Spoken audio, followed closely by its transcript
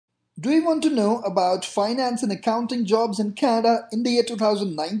Do you want to know about finance and accounting jobs in Canada in the year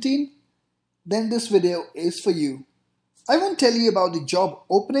 2019? Then this video is for you. I won't tell you about the job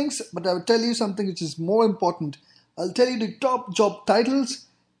openings, but I will tell you something which is more important. I'll tell you the top job titles,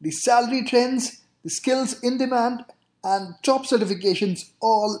 the salary trends, the skills in demand, and top certifications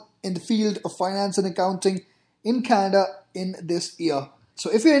all in the field of finance and accounting in Canada in this year.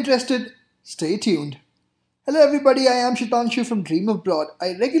 So if you're interested, stay tuned. Hello everybody, I am Shitanshu from Dream Abroad.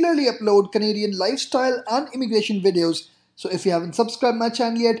 I regularly upload Canadian lifestyle and immigration videos, so if you haven't subscribed my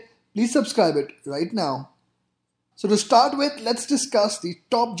channel yet, please subscribe it right now. So to start with, let's discuss the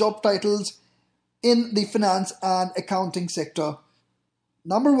top job titles in the finance and accounting sector.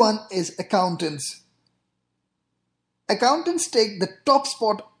 Number one is accountants. Accountants take the top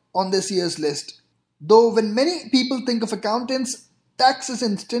spot on this year's list. Though when many people think of accountants, taxes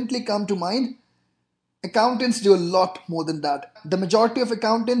instantly come to mind. Accountants do a lot more than that. The majority of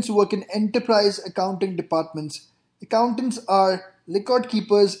accountants work in enterprise accounting departments. Accountants are record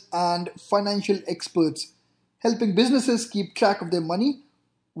keepers and financial experts, helping businesses keep track of their money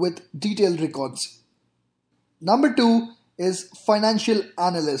with detailed records. Number two is financial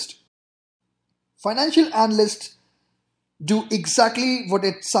analyst. Financial analysts do exactly what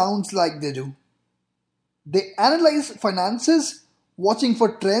it sounds like they do. They analyze finances, watching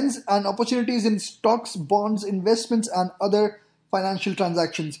for trends and opportunities in stocks, bonds, investments, and other financial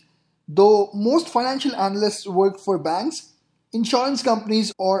transactions. Though most financial analysts work for banks, insurance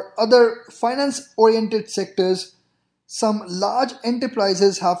companies, or other finance oriented sectors, some large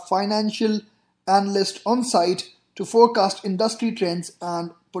enterprises have financial analysts on site to forecast industry trends and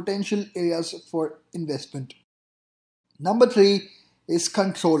potential areas for investment. Number three is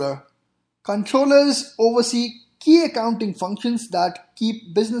controller. Controllers oversee key accounting functions that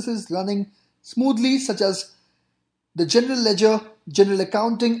keep businesses running smoothly, such as the general ledger, general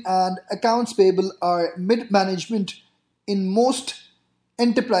accounting, and accounts payable are mid-management in most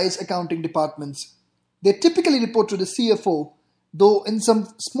enterprise accounting departments. They typically report to the CFO, though in some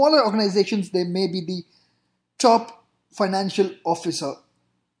smaller organizations they may be the top financial officer.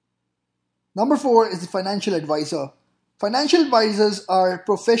 Number four is the financial advisor. Financial advisors are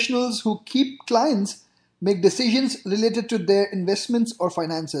professionals who keep clients make decisions related to their investments or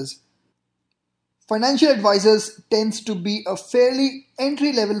finances. Financial advisors tends to be a fairly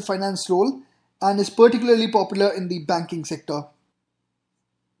entry-level finance role and is particularly popular in the banking sector.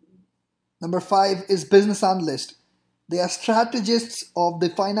 Number five is business analyst. They are strategists of the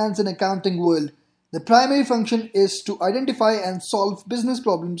finance and accounting world. The primary function is to identify and solve business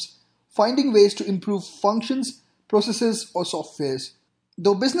problems, finding ways to improve functions, processes, or softwares.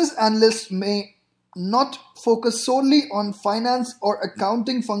 Though business analysts may not focus solely on finance or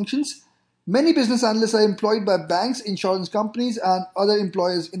accounting functions, many business analysts are employed by banks, insurance companies, and other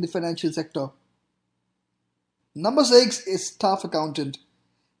employers in the financial sector. Number six is staff accountant.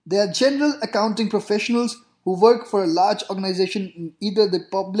 They are general accounting professionals who work for a large organization in either the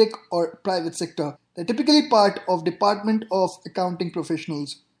public or private sector. They're typically part of Department of Accounting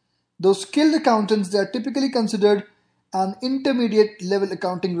Professionals. Those skilled accountants, they are typically considered an intermediate level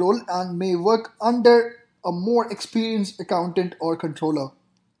accounting role and may work under a more experienced accountant or controller.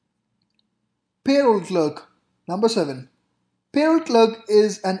 Payroll clerk. Number 7. Payroll clerk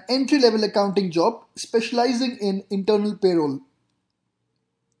is an entry-level accounting job specializing in internal payroll.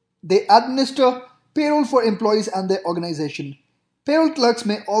 They administer payroll for employees and their organization. Payroll clerks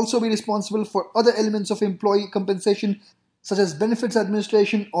may also be responsible for other elements of employee compensation such as benefits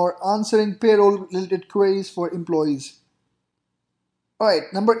administration or answering payroll-related queries for employees.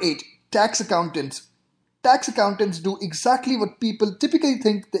 Alright, number 8. Tax accountants. Tax accountants do exactly what people typically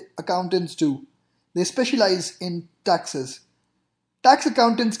think the accountants do. They specialize in taxes. Tax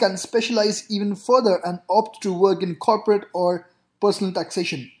accountants can specialize even further and opt to work in corporate or personal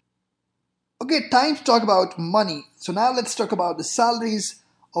taxation. Okay, time to talk about money. So now let's talk about the salaries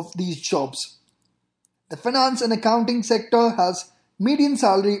of these jobs. The finance and accounting sector has median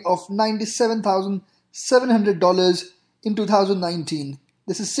salary of $97,700 in 2019.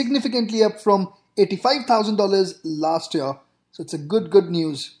 This is significantly up from $85,000 last year. So it's a good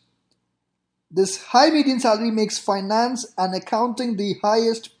news. This high median salary makes finance and accounting the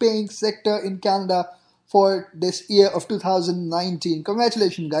highest paying sector in Canada for this year of 2019.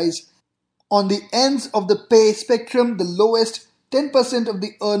 Congratulations, guys. On the ends of the pay spectrum, the lowest 10% of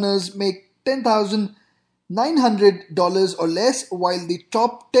the earners make $10,900 or less, while the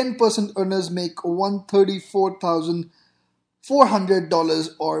top 10% earners make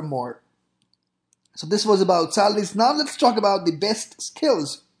 $134,400 or more. So this was about salaries. Now let's talk about the best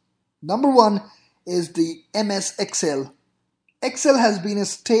skills. Number one is the MS Excel. Excel has been a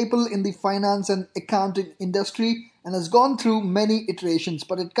staple in the finance and accounting industry and has gone through many iterations,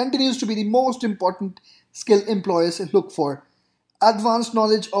 but it continues to be the most important skill employers look for. Advanced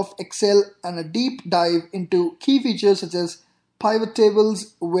knowledge of Excel and a deep dive into key features such as pivot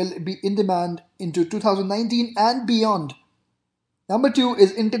tables will be in demand into 2019 and beyond. Number two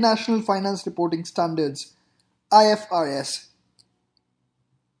is International Finance Reporting Standards, IFRS.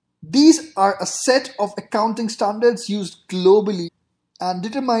 These are a set of accounting standards used globally and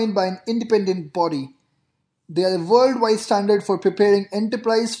determined by an independent body. They are a worldwide standard for preparing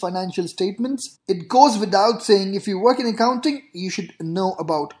enterprise financial statements. It goes without saying if you work in accounting, you should know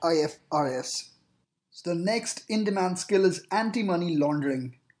about IFRS. So the next in-demand skill is anti-money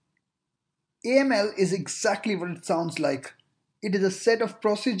laundering. AML is exactly what it sounds like. It is a set of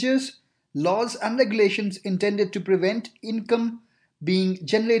procedures, laws, and regulations intended to prevent income being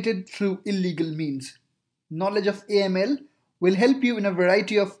generated through illegal means. Knowledge of AML will help you in a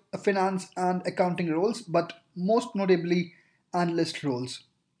variety of finance and accounting roles, but most notably, analyst roles.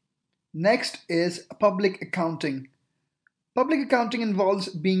 Next is public accounting. Public accounting involves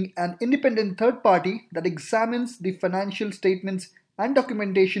being an independent third party that examines the financial statements and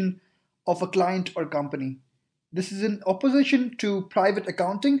documentation of a client or company. This is in opposition to private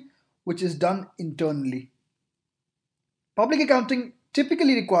accounting, which is done internally. Public accounting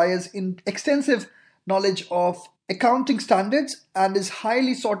typically requires extensive knowledge of accounting standards and is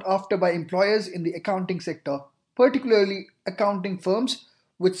highly sought after by employers in the accounting sector, particularly accounting firms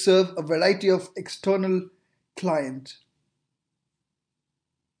which serve a variety of external clients.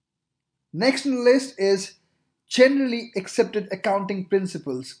 Next on the list is Generally Accepted Accounting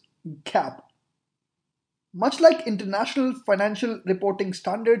Principles, GAAP. Much like International Financial Reporting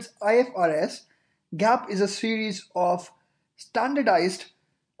Standards IFRS, GAAP is a series of standardized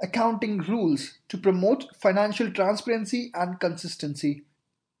accounting rules to promote financial transparency and consistency.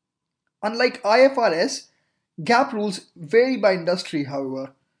 Unlike IFRS, GAAP rules vary by industry,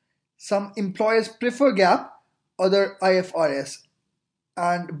 however. Some employers prefer GAAP, other IFRS,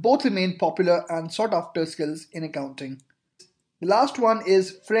 and both remain popular and sought after skills in accounting. The last one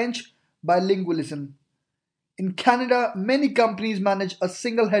is French bilingualism. In Canada, many companies manage a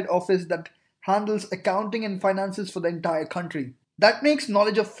single head office that handles accounting and finances for the entire country. That makes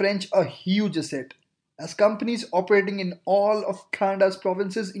knowledge of French a huge asset, as companies operating in all of Canada's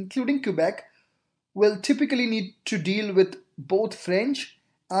provinces, including Quebec, will typically need to deal with both French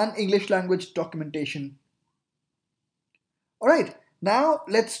and English language documentation. Alright, now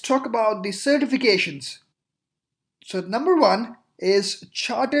let's talk about the certifications. So, number one is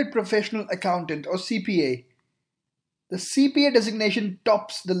Chartered Professional Accountant or CPA. The CPA designation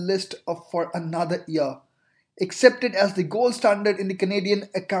tops the list for another year. Accepted as the gold standard in the Canadian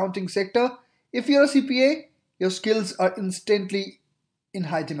accounting sector, if you're a CPA, your skills are instantly in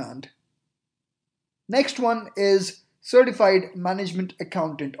high demand. Next one is Certified Management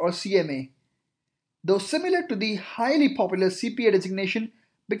Accountant or CMA. Though similar to the highly popular CPA designation,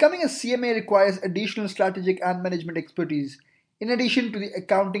 becoming a CMA requires additional strategic and management expertise, in addition to the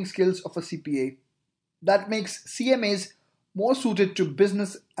accounting skills of a CPA. That makes CMAs more suited to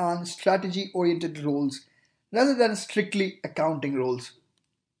business and strategy oriented roles rather than strictly accounting roles.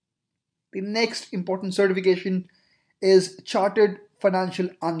 The next important certification is Chartered Financial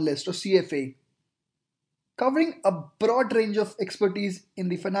Analyst or CFA. Covering a broad range of expertise in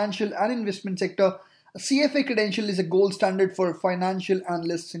the financial and investment sector, a CFA credential is a gold standard for financial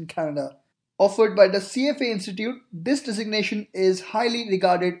analysts in Canada. Offered by the CFA Institute, this designation is highly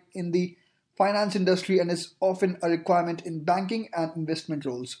regarded in the finance industry and is often a requirement in banking and investment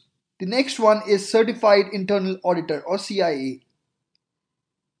roles. The next one is Certified Internal Auditor or CIA.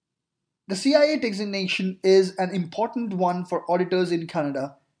 The CIA designation is an important one for auditors in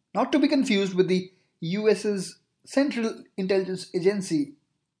Canada, not to be confused with the US's Central Intelligence Agency.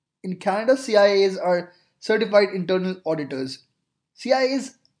 In Canada, CIAs are certified internal auditors.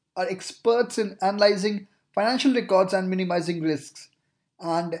 CIAs are experts in analyzing financial records and minimizing risks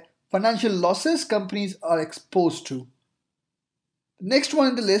and financial losses companies are exposed to. The next one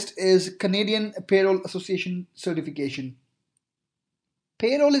in the list is Canadian Payroll Association certification.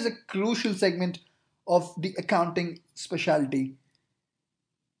 Payroll is a crucial segment of the accounting specialty.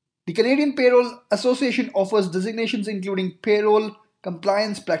 The Canadian Payroll Association offers designations including Payroll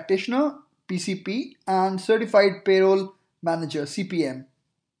Compliance Practitioner (PCP) and Certified Payroll Manager (CPM).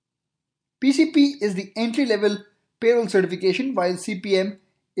 PCP is the entry-level payroll certification, while CPM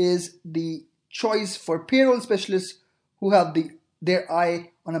is the choice for payroll specialists who have their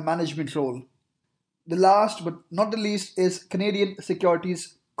eye on a management role. The last but not the least is Canadian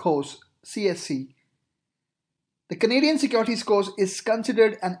Securities Course (CSC). The Canadian Securities course is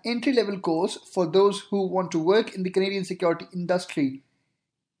considered an entry-level course for those who want to work in the Canadian security industry.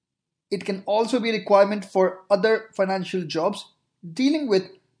 It can also be a requirement for other financial jobs dealing with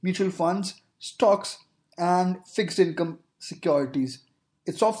mutual funds, stocks, and fixed income securities.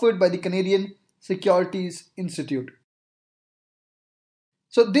 It's offered by the Canadian Securities Institute.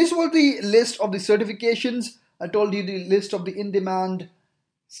 So this was the list of the certifications. I told you the list of the in-demand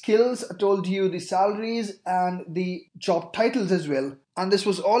skills. I told you the salaries and the job titles as well. And this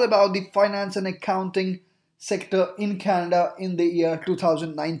was all about the finance and accounting sector in Canada in the year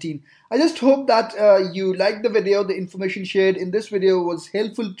 2019. I just hope that you liked the video. The information shared in this video was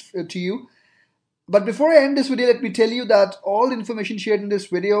helpful to you. But before I end this video, let me tell you that all the information shared in this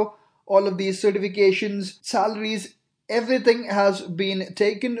video, all of these certifications, salaries, everything has been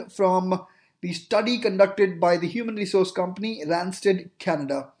taken from the study conducted by the human resource company Randstad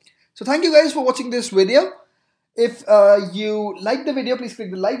Canada. So thank you guys for watching this video. If you like the video, please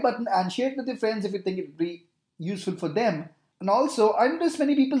click the like button and share it with your friends if you think it would be useful for them. And also, I notice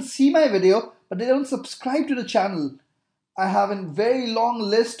many people see my video, but they don't subscribe to the channel. I have a very long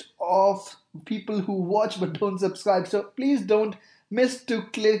list of people who watch but don't subscribe. So please don't miss to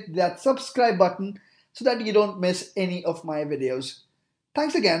click that subscribe button so that you don't miss any of my videos.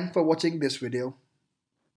 Thanks again for watching this video.